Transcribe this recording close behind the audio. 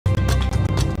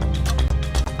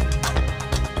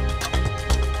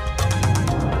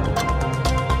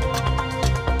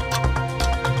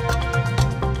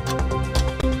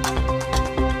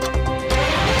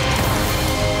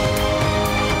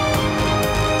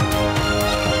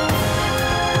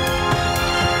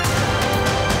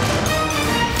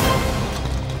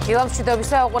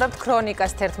დილამშვიდობისა უყურებთ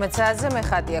ქრონიკას 11 საათზე მე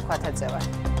ხატია ქვათაძე ვარ.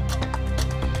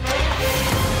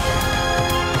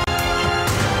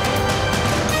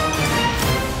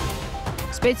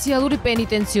 სპეციალური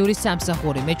პენიტენციური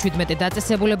სამსახური მე-17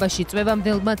 დაწესებულებაში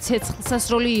წვევამდელმა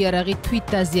ცეცხლსასროლი იარაღი თვით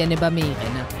დაზიანება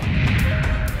მიიღენა.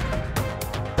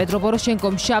 პეტრო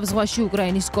პოროშენკომ შავ ზღვაში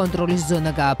უკრაინის კონტროლის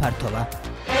ზონა გააფართოვა.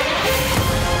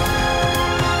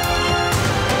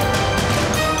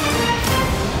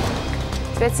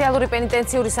 სპეციალური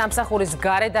პენიტენციური სამსახურის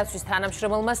გარედაცვის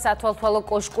თანამშრომელმა სათვალთვალო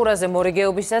კოშკურაზე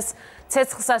მორიგეობისას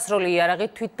ცეცხლსასროლი იარაღი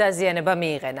თვით დაზიანება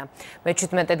მიიღენა.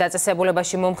 მე-17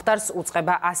 დაწესებულებაში მომხდარს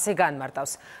უწყება ასე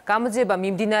განმარტავს. გამოძიება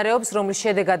მიმდინარეობს, რომლის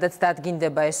შედეგადაც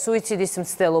დადგინდება ეს სუიციდის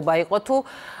მცდელობა იყო თუ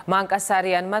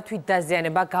მანკასარიანმა თვით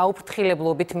დაზიანება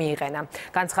გაუფრთხილებლობით მიიღენა.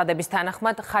 განცხადების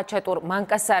თანახმად ხაჩატურ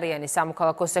მანკასარიანის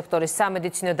სამოქალაქო სექტორის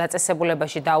სამედიცინო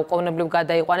დაწესებულებაში დაუყოვნებლივ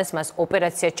გადაიყვანეს, მას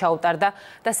ოპერაცია ჩაუტარდა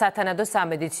და სათანადო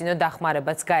სამედიცინო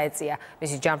დახმარებაც გაეწია.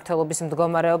 მისი ჯანმრთელობის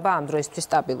მდგომარეობა ამ დროისთვის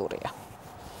სტაბილურია.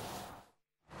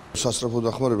 სასწრაფო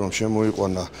დახმარებამ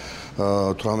შემოიყვანა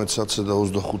 18 საათზე და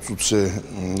 25 წუთზე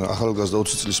ახალგაზრდა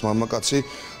 20 წლის მამაკაცი,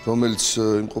 რომელიც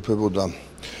იმყოფებოდა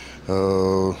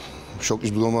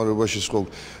შოკის მდგომარეობაში,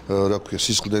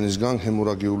 სისხლდენისგან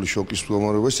ჰემორაგიული შოკის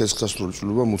მდგომარეობაში, ცეცხლსასროლი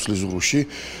წვლიობა მუცლის ზღურში,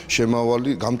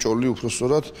 შემავალი, გამჭოლი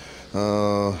უпростоრად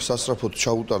სასწრაფოდ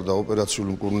ჩაუტარდა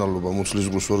ოპერაციული მკურნალობა მუცლის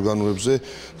ზღურის ორგანოებზე,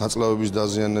 ნაწლავების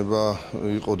დაზიანება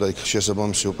იყო და იქ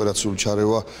შესაბამისი ოპერაციული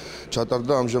ჩარევა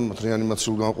ჩატარდა, ამჟამად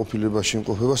რეანიმაციულ განყოფილებაში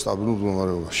იმყოფება სტაბილურ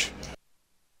მდგომარეობაში.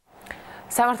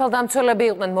 სამართალდამცველები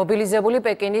იყვნენ მობილიზებული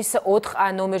პეკინის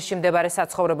 4A ნომერში მდებარე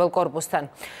საცხოვრებელ კორპუსთან.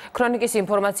 ქრონიკის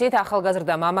ინფორმაციით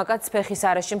ახალგაზრდა მამაკაცს ფეხის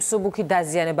არეში მსუბუქი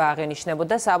დაზიანება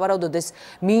აღენიშნებოდა, სავარაუდოდ ეს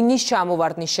მინის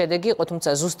ჩამოვარდნის შედეგი იყო, თუმცა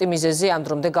ზუსტი მიზეზი ამ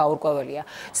დრომდე გაურკვეველია.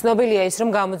 ცნობილია ის, რომ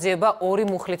გამოძიება ორი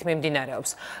მუხლით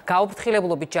მიმდინარეობს.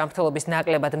 გაუფრთხილებლობით ჯანმრთელობის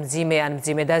ნაკლებად მძიმე ან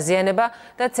მძიმე დაზიანება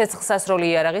და ცეცხლსასროლი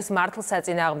იარაღის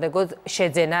მართლსაწინააღმდეგოდ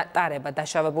შეძენა ტარება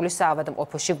დაშავებული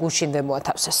საავადმყოფოში გუშინვე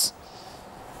მოათავსეს.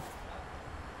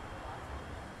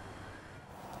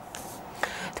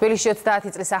 თბილისში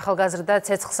 30 წლის ახალგაზრდა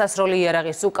ცეცხლსასროლი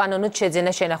იარაღის უკანონოდ შეძენა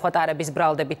შენახვა ტარების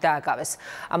ბრალდებით დააკავეს.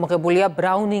 ამოღებულია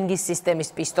ბრაუნინგის სისტემის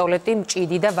პისტოლეტი,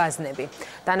 მჭიდი და ვაზნები.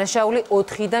 დანაშაული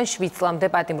 4-დან 7 წლამდე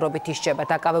პატიმრობით ისჯება,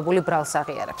 დაკავებული ბრალს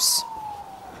აღიარებს.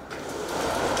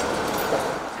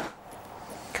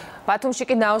 ბათუმში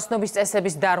კი ნაოსნობის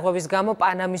წესების დარღვევის გამო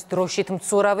პანამის დროშით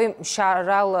მცურავი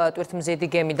შარალ ტვირთმზედი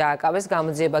გემი დააკავეს.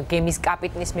 გამოძიება გემის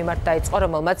კაპიტნის მიმართ დაიწყო,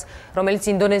 რომელიც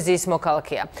ინდონეზიის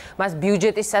მოქალაქეა. მას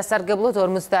ბიუჯეტის სასარგებლოდ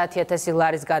 50,000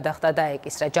 ლარის გადახდა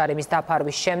დაეკისრა. ჯარიმის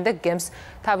დაფარვის შემდეგ გემს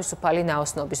თავისუფალი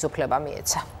ნაოსნობის უფლება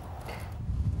მიეცა.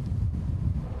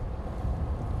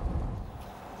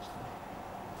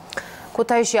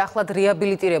 ქუთაისში ახლად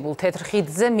რეაბილიტირებულ თეთრ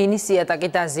ხიდზე მინის იატაკი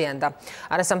დაზიანდა.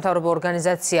 არასამთავრობო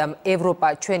ორგანიზაციამ ევროპა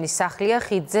ჩვენი სახლია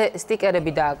ხიდზე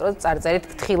სტიკერები დააკროთ, წარწერით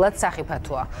ფრთხილად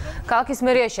სახიფათოა. ქალაქის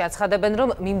მერიაში აცხადებენ, რომ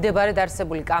მიმდებარედ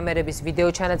არსებული კამერების ვიდეო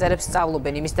ჩანაწერებს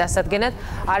სწავლობენ იმის დასადგენად,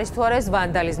 არის თუ არა ეს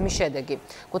ვანდალიზმის შედეგი.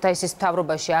 ქუთაისის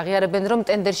მთავრობაში აღიარებენ, რომ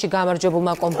ტენდერში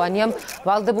გამარჯვებულმა კომპანიამ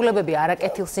ვალდებულებები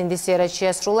არაკეთილსინდისიერად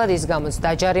შეასრულა, რის გამოც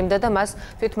დაჯარიმდა და მას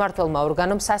თვითმმართველმა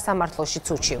ორგანომ სასამართლოშიც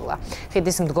უჩივლა.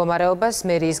 ხიდის მდგომარეობა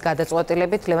მერიის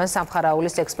გადაწყვეტილებით ლევან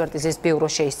სამხარაულის ექსპერტიზის ბიურო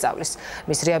შეისწავლის.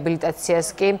 მის რეაბილიტაციას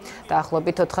კი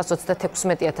დაახლოებით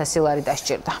 426,000 ლარი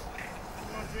დასჭირდა.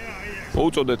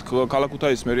 მოუწოდეთ ქალაქ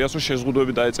ქუთაისის მერიას, რომ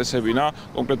შეზღუდვები დაეწესებინა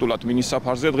კონკრეტულად მინის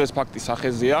საფარზე. დღეს ფაქტი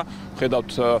სახეზეა,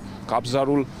 ხედავთ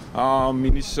გაბზარულ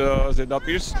მინის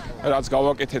ზედაპირს, რაც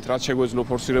გავაკეთეთ, რაც შეგვეძლო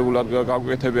ფორსირებულად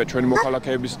გავაკეთებია ჩვენი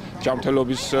მოქალაქეების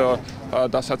ჯანმრთელობის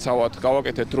დასაცავად.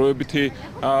 გავაკეთეთ დროებითი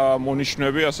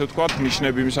მონიშნები, ასე ვთქვათ,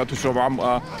 ნიშნები იმისათვის, რომ ამ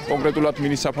კონკრეტულად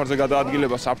მინის საფარზე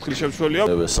გადაადგილება საფრთხის შემცველია.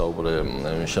 ვესაუბრე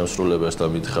შემსრულებელს და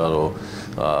მითხრა, რომ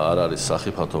არ არის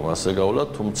სახიფათო მასზე გავლად,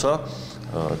 თუმცა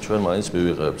ჩვენ მაინც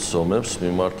მივიღებთ ზომებს,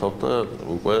 მიმართავთ და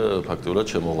უკვე ფაქტიურად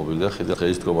შემოღობილია ხიდი.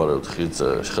 დღეს მდგომარეობთ ხიდზე,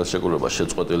 ხელშეკრულება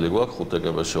შეწყვეტილი გვაქვს, 5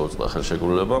 დეკემბერს შეუწყდა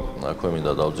ხელშეკრულება. აქვე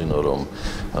მინდა დავძინო, რომ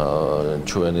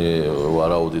ჩვენი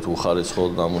ვარაუდით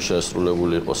უხარისხოდ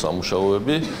დამუშავებული იყო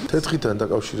სამუშაოები. თეთრიდან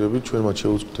დაკავშირებით ჩვენ მათ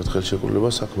შეუწყდით ხელშეკრულება,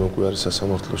 საქმე უკვე არის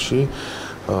სასამართლოში.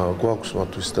 გვაქვს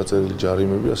მათთვის დაწერილი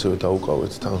ჯარიმები, ასევე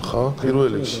დაუკავეთ თანხა. პირველ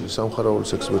რიგში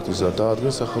სამხარაულის ექსპერტიზა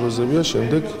დაადგენს ახალგაზრდებია,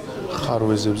 შემდეგ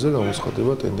ხარვეზებზე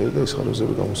გამოცხადება ტენდერი და ეს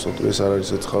ხარვეზები გამოსწორდება. ეს არ არის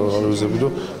ეს ხარვეზები,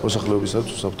 რომ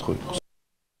მოსახლეობისათვის უსაფრთხო იყოს.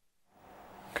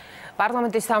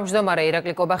 პარლამენტის თავმჯდომარე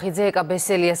ირაკლი კობახიძე ეკა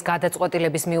ბესელიას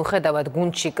გადაწყვეტილების მიუხედავად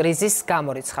გუნდში კრიზისს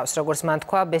გამორიცხავს. Როგორც მან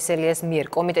თქვა, ბესელიას მიერ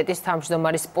კომიტეტის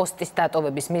თავმჯდომარის პოსტის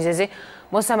დატოვების მიზეზი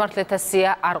მოსამართლეთა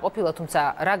სია არ ყოფილა, თუმცა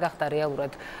რა გახდა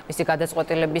რეალურად მისი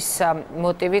გადაწყვეტილების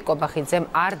მოტივი კობახიძემ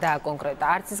არ დააკონკრეტა.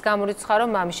 არც ის გამორიცხა,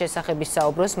 რომ ამის შესახებ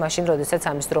ისაუბროს მაშინ, როდესაც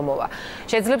ამის დრო მოვა.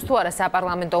 Შეძლებს თუ არა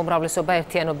საპარლამენტო უმრავლესობა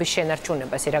ერთიანობის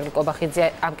შენარჩუნებას. ირაკლი კობახიძე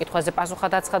ამ კითხვაზე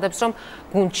პასუხად აცხადებს, რომ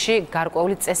გუნდში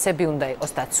გარკვეული წესები უნდა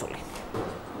იყოს დაცული.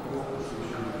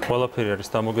 ყველაფერი არის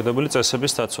დამოკიდებული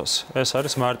წესების დაცვას. ეს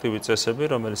არის მარტივი წესები,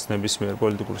 რომელიც ნებისმიერ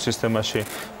პოლიტიკურ სისტემაში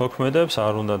მოქმედებს,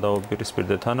 არ უნდა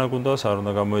დაუპირისპირდე თანაგუნდელს, არ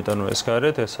უნდა გამოიტანოს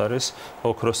გარეთ, ეს არის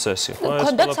ოქროს წესი.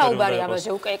 ქონდათ საუბარი ამაზე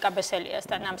უკვე ეკა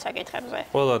ბესელიასთან ამ საკითხებზე.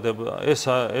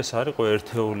 ეს არ იყო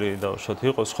ერთეული დავუშვათ,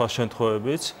 იყო სხვა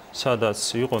შემთხვევებიც, სადაც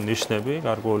იყო ნიშნები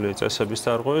გარკვეული წესების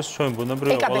დარღვევის, ჩვენ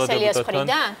ბუნებრივია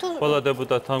ყველა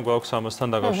დეპუტატთან გვაქვს ამასთან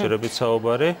დაკავშირებით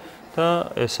საუბარი.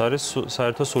 და ეს არის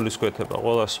საერთო სულისკვეთება.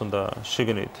 ყველას უნდა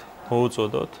შიგნით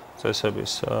მოუწოდოთ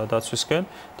წესების დაცვისკენ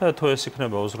და თუ ეს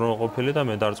იქნება უზრუნველყოფილი და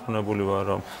მე დარწმუნებული ვარ,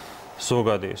 რომ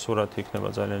ზოგადი სურათი იქნება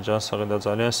ძალიან ჯანსაღი და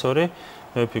ძალიან სწორი,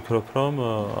 მე ვფიქრობ, რომ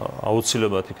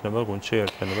აუცილებლად იქნება გუნდში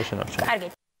ერთიანობა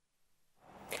შენარჩუნებული.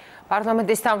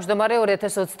 პარლამენტის თავმჯდომარე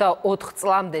 2024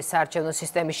 წლამდე საარჩევნო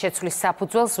სისტემის შეცვლის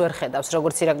საფუძველს ვერ ხედავს,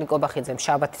 როგორც ირაკლი კობახიძემ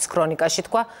შაბათის ქრონიკაში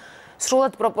თქვა.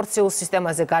 სრულად პროპორციულ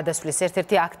სისტემაზე გადასვლის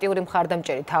ერთ-ერთი აქტიური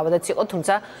მხარდამჭერი თავადაც იყო,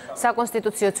 თუმცა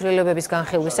საკონსტიტუციო ცვლილებების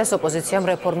განხილვისას ოპოზიციამ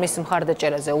რეფორმის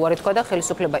მხარდაჭერაზე უარი თქვა და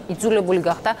ხელისუფლება იძულებული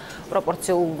გახდა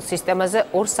პროპორციულ სისტემაზე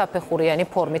ორსაფეხურიანი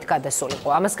ფორმით გადასულიყო.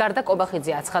 ამას გარდა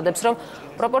კობახიძე აცხადებს, რომ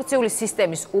პროპორციული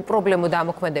სისტემის უპრობლემო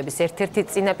დამოქმედების ერთ-ერთი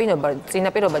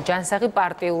წინაპირობა ჯანსაღი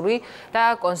პარტიული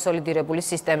და კონსოლიდირებული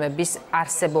სისტემების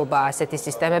არსებობა. ასეთი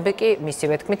სისტემები კი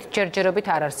მისივე თქმით ჯერჯერობით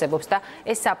არ არსებობს და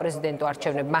ეს საპრეზიდენტო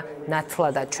არჩევნებმა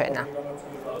ნათლად აჩვენა.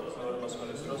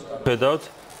 ხედავთ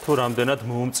თუ რამდენად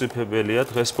მოუმწიფებელია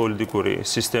დღეს პოლიტიკური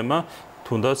სისტემა,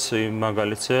 თუნდაც იმ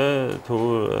მაგალითზე თუ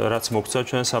რაც მოგვცა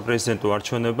ჩვენ საპრეზიდენტო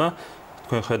არჩევნებმა,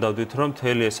 თქვენ ხედავდით რომ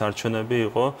მთელი ეს არჩევნები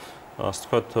იყო ასე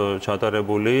ვთქვათ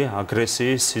ჩატარებული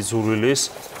აგრესიის, სიძულვილის,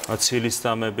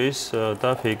 ცილისწამების და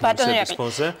ფეიქ ნიუსების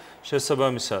ფონზე.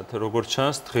 შესაბამისად, როგორც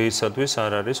ჩანს, დღეისათვის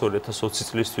არ არის 2020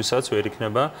 წლისთვისაც ვერ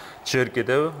იქნება ჯერ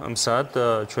კიდევ მზად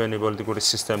ჩვენი პოლიტიკური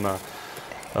სისტემა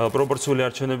პროპორციული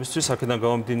არჩევნებისთვის. აქედან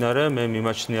გამომდინარე, მე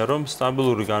მიმაჩნია, რომ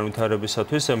სტაბილური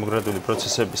განვითარებისათვის, დემოკრატიული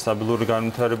პროცესების სტაბილური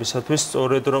განვითარებისათვის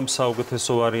სწორედ რომ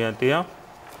საუკეთესო ვარიანტია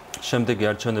შემდეგი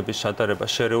არჩევნების ჩატარება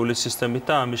შერეული სისტემით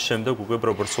და ამის შემდეგ უკვე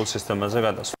პროპორციულ სისტემაზე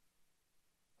გადასვლა.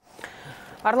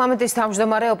 პარლამენტის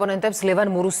თავმჯდომარე ოპონენტებს ლევან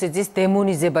მურუსიძის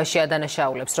დემონიზებაში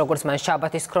ადანაშაულებს, როგორც მან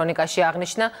შაბათის ქრონიკაში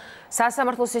აღნიშნა,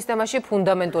 სასამართლო სისტემაში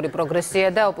ფუნდამენტური პროგრესია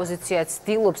და ოპოზიცია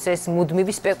ცდილობს ეს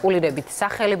მუდმივი სპეკულირებით,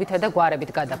 სახელებითა და გვარებით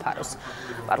გადაფაროს.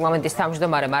 პარლამენტის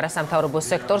თავმჯდომარემ არასამთავრობო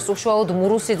სექტორს უშუალოდ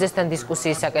მურუსიძესთან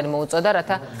დისკუსიისაკენ მოუწოდა,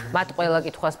 რათა მათ ყველა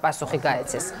კითხვას პასუხი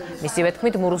გაეცეს. მისივე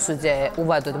თქმით, მურუსიძე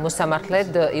უვადოდ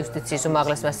მოსამართლედ იუსტიციის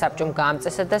უმაღლესმა საბჭომ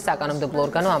გაამწესა და საკანონმდებლო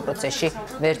ორგანო ამ პროცესში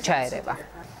ვერ ჩაერევა.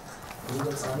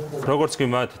 როგორც კი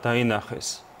მათ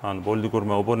დაინახეს, ან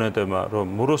პოლიტიკურმა ოპონენტებმა, რომ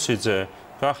მურუსიძე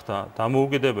გახდა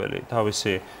დამოუკიდებელი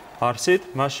თავისი არსით,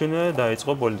 მაშინვე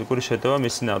დაიწყო პოლიტიკური შეტევა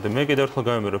მისი ნავთი. მე კიდევ ერთხელ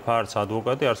გავიმეორებ, არც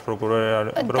ადვოკატი, არც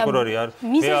პროკურორი არ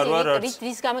მე არ ვარ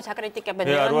რის გამოც აკრიტიკებენ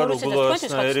მე არ ვარ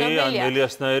უგულოსნაირი, ან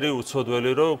მელიასნაირი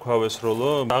უცოდველი, რომ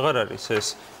ქვავესრულო. აღარ არის ეს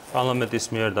პარლამენტის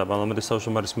მიერ და პარლამენტის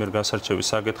თავმჯდომარის მიერ გასარჩევის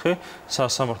საკითხი.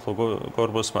 სასამართლო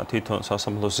კორპუსმა თვითონ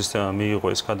სასამართლო სისტემა მიიღო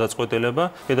ეს გადაწყვეტილება.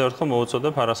 კიდევ ერთხელ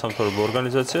მოუწოდებ არასამთავრობო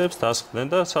ორგანიზაციებს დასხდნენ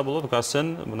და საბოლოოდ გასცენ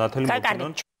ნათელი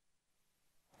მოგვიანონ.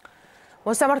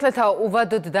 მოსამართლეთა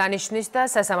უვადოდ დანიშნვის და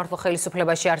სასამართლო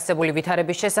ხელისუფლებაში არსებული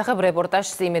ვითარების შესახებ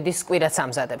რეპორტაჟს იმედის კვირაც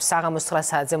ამზადებს. საღამოს 9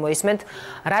 საათზე მოისმენთ,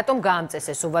 რატომ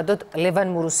გაამწესეს უვადოდ ლევან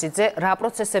მურუსიძე, რა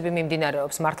პროცესები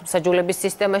მიმდინარეობს მართლმსაჯულების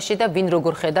სისტემაში და ვინ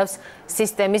როგორ ხედავს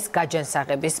სისტემის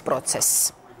გაჯანსაღების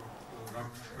პროცესს.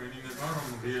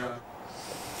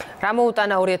 რა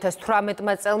მოუტანა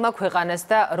 2018 წელმა ქვეყანას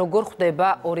და როგორ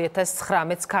ხვდება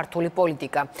 2019 ქართული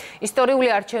პოლიტიკა. ისტორიული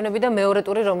არჩევნები და მეორე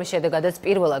ტური, რომლის შედეგადაც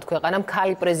პირველად ქვეყანამ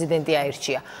ქალი პრეზიდენტი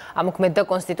აირჩია. ამოქმედდა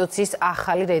კონსტიტუციის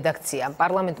ახალი რედაქცია.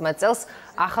 პარლამენტმა წელს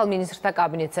ახალ მინისტრთა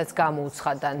კაბინეტსაც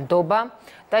გამოუცხადა ნდობა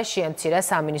და შეამცირა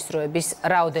სამინისტროების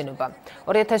რაოდენობა.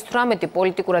 2018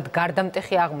 პოლიტიკურად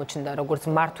გარდამტეხი აღმოჩნდა როგორც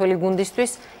მმართველი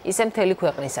გუნდისთვის, ისე მთელი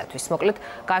ქვეყნისათვის. მოკლედ,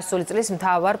 გასული წლის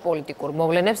მთავარ პოლიტიკურ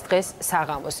მოვლენებს დღეს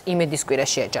საღამოს იმედის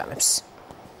კვირაში აჯამებს.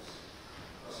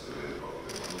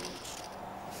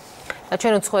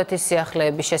 ჩვენ უცხოეთის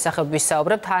სიახლეების შესახებ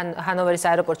ვისაუბრებთ. ჰანოვერის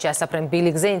აეროპორტში ასაფრენ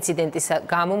ბილიკზე ინციდენტის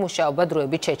გამო მუშაობა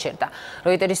დროებით შეჩერდა.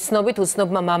 როიტერის ცნობით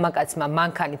უცნობმა მამაკაცმა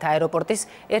მანქანით აეროპორტის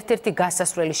ერთ-ერთი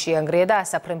გასასვლელი შეანგრია და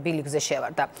ასაფრენ ბილიკზე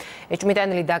შევარდა.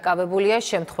 ეჭვმიტანილი დაკავებულია,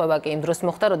 შემთხვევა კი იმ დროს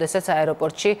მოხდა, როდესაც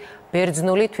აეროპორტში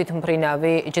ბერძნული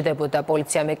თვითმფრინავი ჯდებოდა.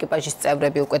 პოლიციამ ეკიპაჟის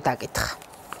წევრები უკვე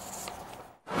დაკითხა.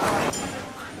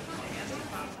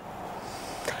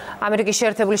 ამერიკის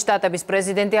შეერთებული შტატების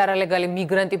პრეზიდენტი არალეგალი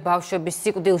მიგრანტი ბავშვების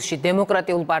სიკვდილში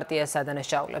დემოკრატიულ პარტიას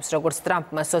ადანაშაულებს. როგორც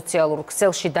ტრამპმა სოციალურ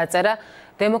ქსელში დაწერა,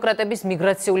 დემოკრატების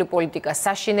მიგრაციული პოლიტიკა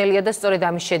საშინელია და სწორედ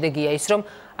ამის შედეგია ის, რომ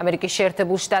ამერიკის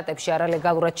შეერთებულ შტატებში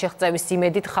არალეგალურად შეღწევის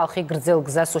იმედით ხალხი გრძელ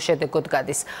გზას უშედეგოდ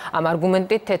გადის. ამ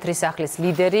არგუმენტით თეთრი სახლის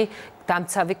ლიდერი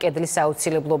დამცავი კედლის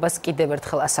აუცილებლობას კიდევ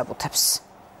ერთხელ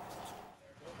ასაბუთებს.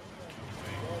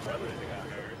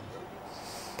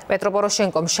 პეტრო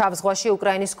პოროშენკომ შავ ზღვაში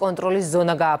უკრაინის კონტროლის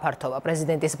ზონა გააფართოვა.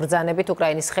 პრეზიდენტის ბრძანებით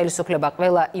უკრაინის ხელისუფლება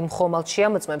ყველა იმ ხომალდს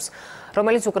შეამოწმებს,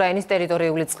 რომელიც უკრაინის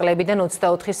ტერიტორიული წყლებიდან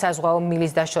 24 საზღვაო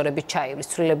მილის დაშორებით ჩაივლის.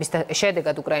 ცვლილების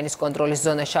შედეგად უკრაინის კონტროლის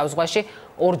ზონა შავ ზღვაში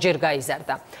ორჯერ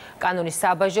გაიზარდა. კანონის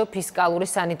საბაჟო, ფისკალური,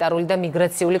 სანიტარული და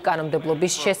მიგრაციული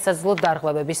კანონმდებლობის შესაძლო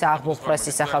დარღვევების აღმოფხვრას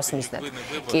ისახავს მიზნად.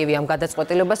 კიევი ამ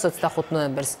გადაწყვეტილებას 25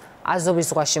 ნოემბერს აზოვის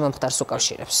ზღვაში მომხდარს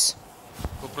უკავშირებს.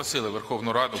 Попросили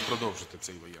Верховну Раду продовжити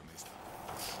цей воєнний стан.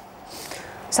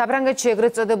 საფრანგეთში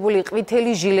ეგრეთ წოდებული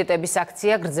ყვითელი ჟილეტების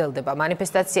აქცია გრძელდება.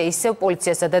 მანიფესტაცია ისევ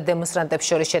პოლიციასა და დემონსტრანტებს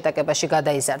შორის შეტაკებაში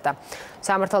გადაიზარდა.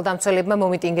 სამართალდამცველებმა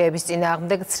მომიტინგეების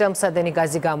წინააღმდეგ ცრემლსადენი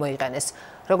გაზი გამოიყენეს.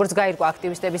 როგორც გაირკვა,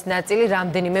 აქტივისტების ნაწილი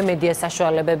რამდენიმე მედია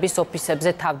საშუალებების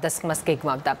ოფისებზე თავდასხმას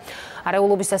გეგმავდა.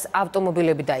 არეულობისას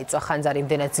ავტომობილები დაიწვა. ხანძარი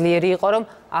იმდენად ძლიერი იყო, რომ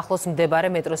ახლოს მდებარე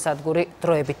მეტროსადგური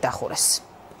დროებით დახურეს.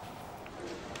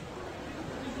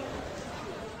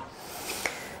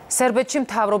 სერბეთში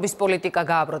მთავრობის პოლიტიკა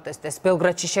გააპროტესტეს.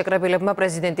 ბელგრადში შეკრებილებმა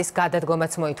პრეზიდენტის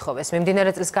გადადგომაც მოითხოვეს.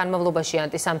 მიმდინარე წლის განმავლობაში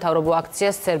ანტისამთავრობო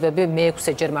აქციას სერბები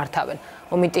მეექვსეჯერ მართავენ.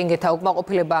 მომიტინგეთა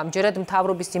უკმაყოფილება ამჯერად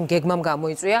მთავრობის იმ გეგმამ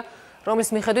გამოიწვია, რომლის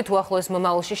მიხედვით უახლოეს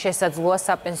მომავალში შესაძლოა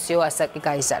საპენსიო ასაკი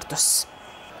გაიზარდოს.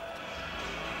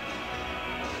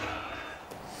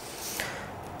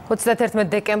 31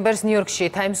 დეკემბერს ნიუ-იორკში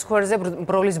Times Square-ზე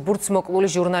ბროლის ბურთს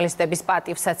მოკლული ჟურნალისტების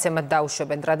პატივსაცემად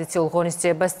დაუშვებენ. ტრადიციულ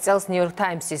ღონისძიებას წელს New York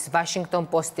Times-ის, Washington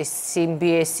Post-ის,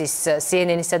 CBS-ის,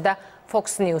 CNN-ისა და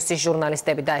Fox News-ის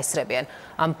ჟურნალისტები დაესწრებიან.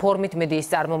 ამ ფორმით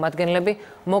მედიის წარმომადგენლები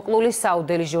მოკლული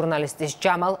საუდელი ჟურნალისტის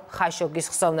ჯამალ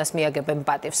ხაშოგის ხსოვნას მიაგებენ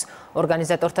პატივს.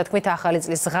 ორგანიზატორთა თქმით, ახალი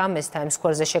წლის ღამეს Times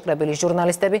Square-ზე შეკრებილი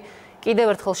ჟურნალისტები კიდევ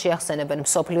ერთხელ შეახსენებენ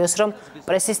მსოფლიოს, რომ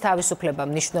პრესის თავისუფლება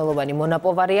მნიშვნელოვანი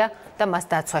მონაპოვარია და მას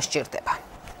დაცვა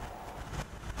სჭირდება.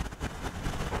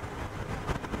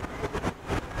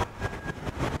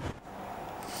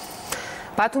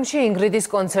 ბათუმში ინგრიდის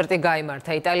კონცერტი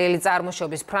გაიმართა. იტალიელი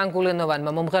წარმოშობის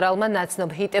ფრანგულენოვანმა მომღერალმა ნაცნობ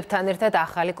ჰიტებთან ერთად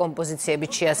ახალი კომპოზიციები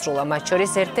შეასრულა, მათ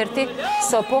შორის ერთ-ერთი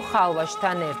სოფო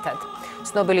ხალვაშთან ერთად.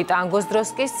 ცნობილი ტანგოს დროს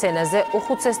კი სცენაზე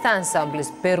უხუცესთა ანსამბლის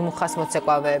ბერმუხას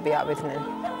მოცეკვავეები ავიდნენ.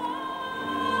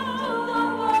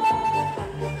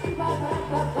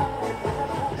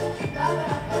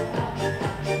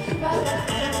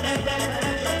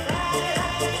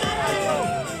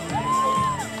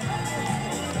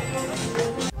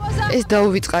 ეს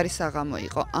დაუვიწყარი საღამო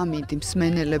იყო. ამიდი,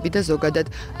 მსმენელები და ზოგადად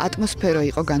ატმოსფერო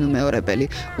იყო განუმეორებელი.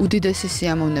 უდიდესი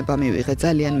სიამოვნება მივიღე,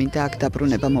 ძალიან მინდა აქ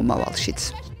დაბრუნება მომავალშიც.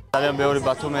 ძალიან ბევრი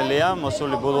ბათუმელია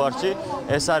მოსული ბულვარში.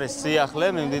 ეს არის სიახლე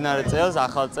მიმდინარე წელს,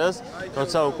 ახალ წელს,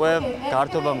 როცა უკვე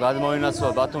გართობამ გადმოინაცვლა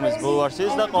ბათუმის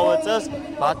ბულვარშიც და ყოველ წელს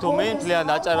ბათუმი მთლიან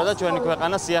დაჭერა და ჩვენი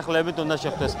ქვეყანა სიახლეებით უნდა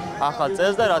შეხვდეს ახალ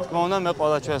წელს და რა თქმა უნდა მე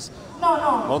ყველა ჩვენს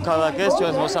მოქალაქეს,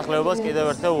 ჩვენს მოსახლეობას კიდევ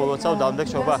ერთხელ ულოცავ დამდეგ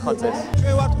შობა ახალ წელს.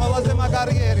 ჩვენ ვართ ყველაზე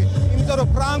მაგარიერი, იმიტომ რომ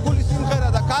ფრანგული სიმღერა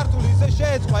და ქართული ისე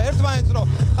შეეწყვა ერთმანეთს, რომ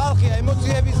ხალხი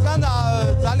ემოციებისგან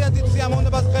ძალიან დიდ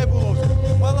სიამოვნებას ღებულობს.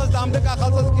 ყველას დამდეგ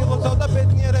ახალ წელს გილოცავ და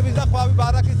ბედნიერების და ხვავი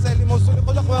ბარაკის წელი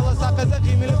მოსულიყო და ყველა სახეზე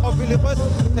ღიმილი ყოფილიყო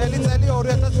მთელი წელი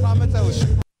 2019 წელში.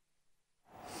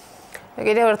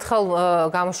 კიდევ ერთხელ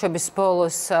გამოშვების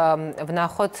ბოლოს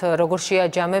ვნახოთ, როგორ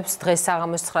შეაჯამებს დღეს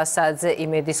საღამოს 9 საათზე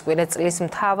იმედის კვირა წლის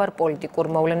მთავარ პოლიტიკურ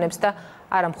მოვლენებს და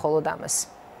არა მხოლოდ ამას.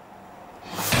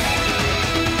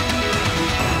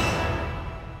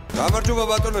 გამარჯობა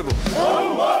ბატონებო.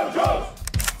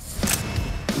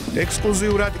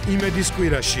 ექსკლუზიურად იმედის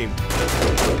კვირაში.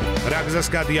 რა გზას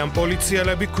გადიან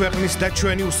პოლიციელები ქვეყნის და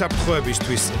ჩვენი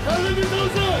უსაფრთხოებისთვის.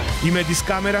 იმედის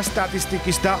კამერა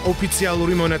სტატისტიკის და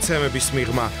ოფიციალური მონაცემების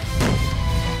მიღმა.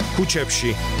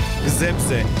 ქუჩებში,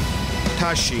 გზებზე,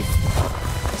 მთაში,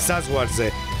 საზღვარზე,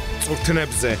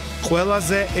 წვრთნებზე,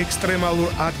 ყველაზე ექსტრემალურ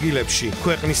ადგილებში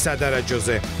ქვეყნის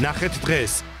სადარაჯოზე. ნახეთ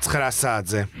დღეს 9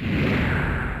 საათზე.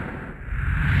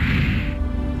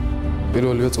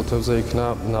 პირველივე წუთებზე იქნა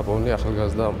ნაპოვნი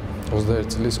ახალგაზრდა 21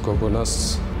 წლის გოგონას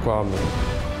გვამი.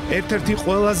 ერთ-ერთი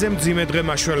ყველაზე მძიმე დღე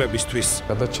მაშველებისთვის.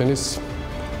 გადარჩენის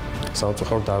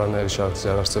სამწუხაროდ არანაირი შანსი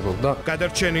არ არსებობდა.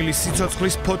 გადარჩენილი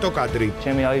სიცოცხლის ფოტოკადრი.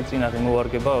 ჩემი აიწინა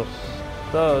მოვარგება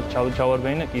და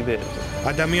ჩავარბეინა კიდე ერთად.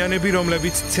 ადამიანები,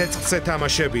 რომლებიც ცეცხლს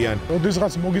ეთამაშებიან.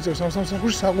 როდესაც მოგიწევს ამ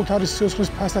სამსახურში საკუთარი სიცოცხლის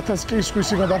ფასადაც კი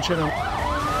სხვისი გადარჩენა.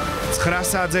 9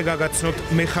 საათზე გაგაცნობთ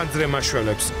მეხანძრე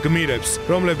მაშველებს, გმირებს,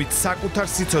 რომლებიც საკუთარ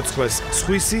სიცოცხლეს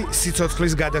სხვისი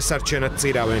სიცოცხლის გადასარჩენად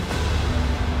წირავენ.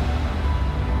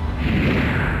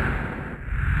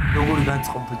 როგორი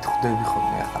განწყობით ხვდები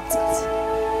ხოლმე ახალწელს.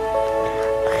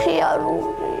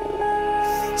 ხიარული.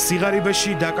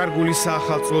 სიღარიბეში დაკარგული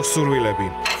საახალწლო სურვილები.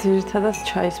 ძირითადად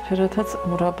ჩაისფერათაც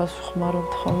მურაბას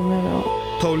ვხმარობთ ხოლმე.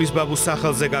 თოვლის ბაბუს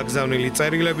სახელზე გაგზავნილი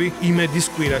წერილები იმედის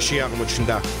კვირაში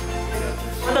აღმოჩნდა.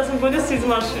 ფანტაზი მგონი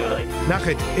სიზმარში ვარ.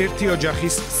 ნახეთ ერთი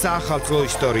ოჯახის საახალწლო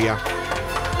ისტორია.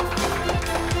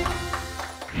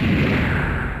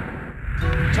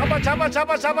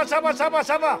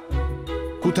 ჩაბა.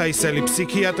 ქუთაისელი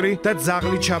ფსიქიატრი და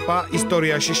ძაღლი ჩაპა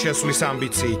ისტორიაში შესვლის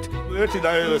ამბიციით. ერთი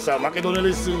და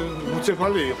მაკედონელის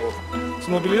მუცეფალი იყო.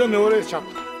 ცნობილი და მეორე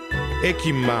ჩაპა.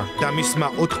 ექიმმა და მისმა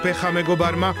 4 ფეხა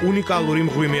მეგობარმა უნიკალური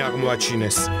მღვიმე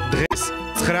აღმოაჩინეს. დღეს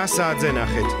 9 საათზე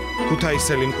ნახეთ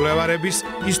ქუთაისელი მკვლევარების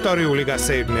ისტორიული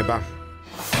გასეირნება.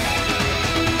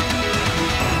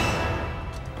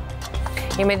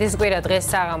 იმედის კვირა დღეს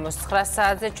საღამოს 9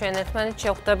 საათზე ჩვენ ერთმანეთს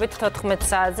შევხვდებით 14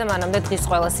 საათზე მანამდე დღის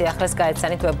ყველა სიახლეს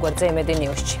გაეცანით ვებგვერდზე იმედი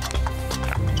ნიუსში.